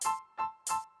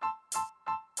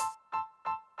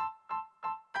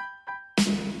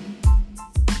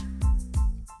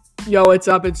Yo, what's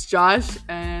up? It's Josh,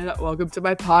 and welcome to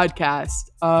my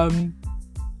podcast.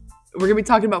 We're gonna be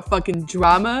talking about fucking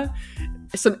drama,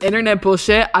 some internet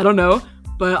bullshit. I don't know,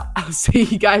 but I'll see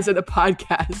you guys at the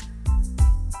podcast.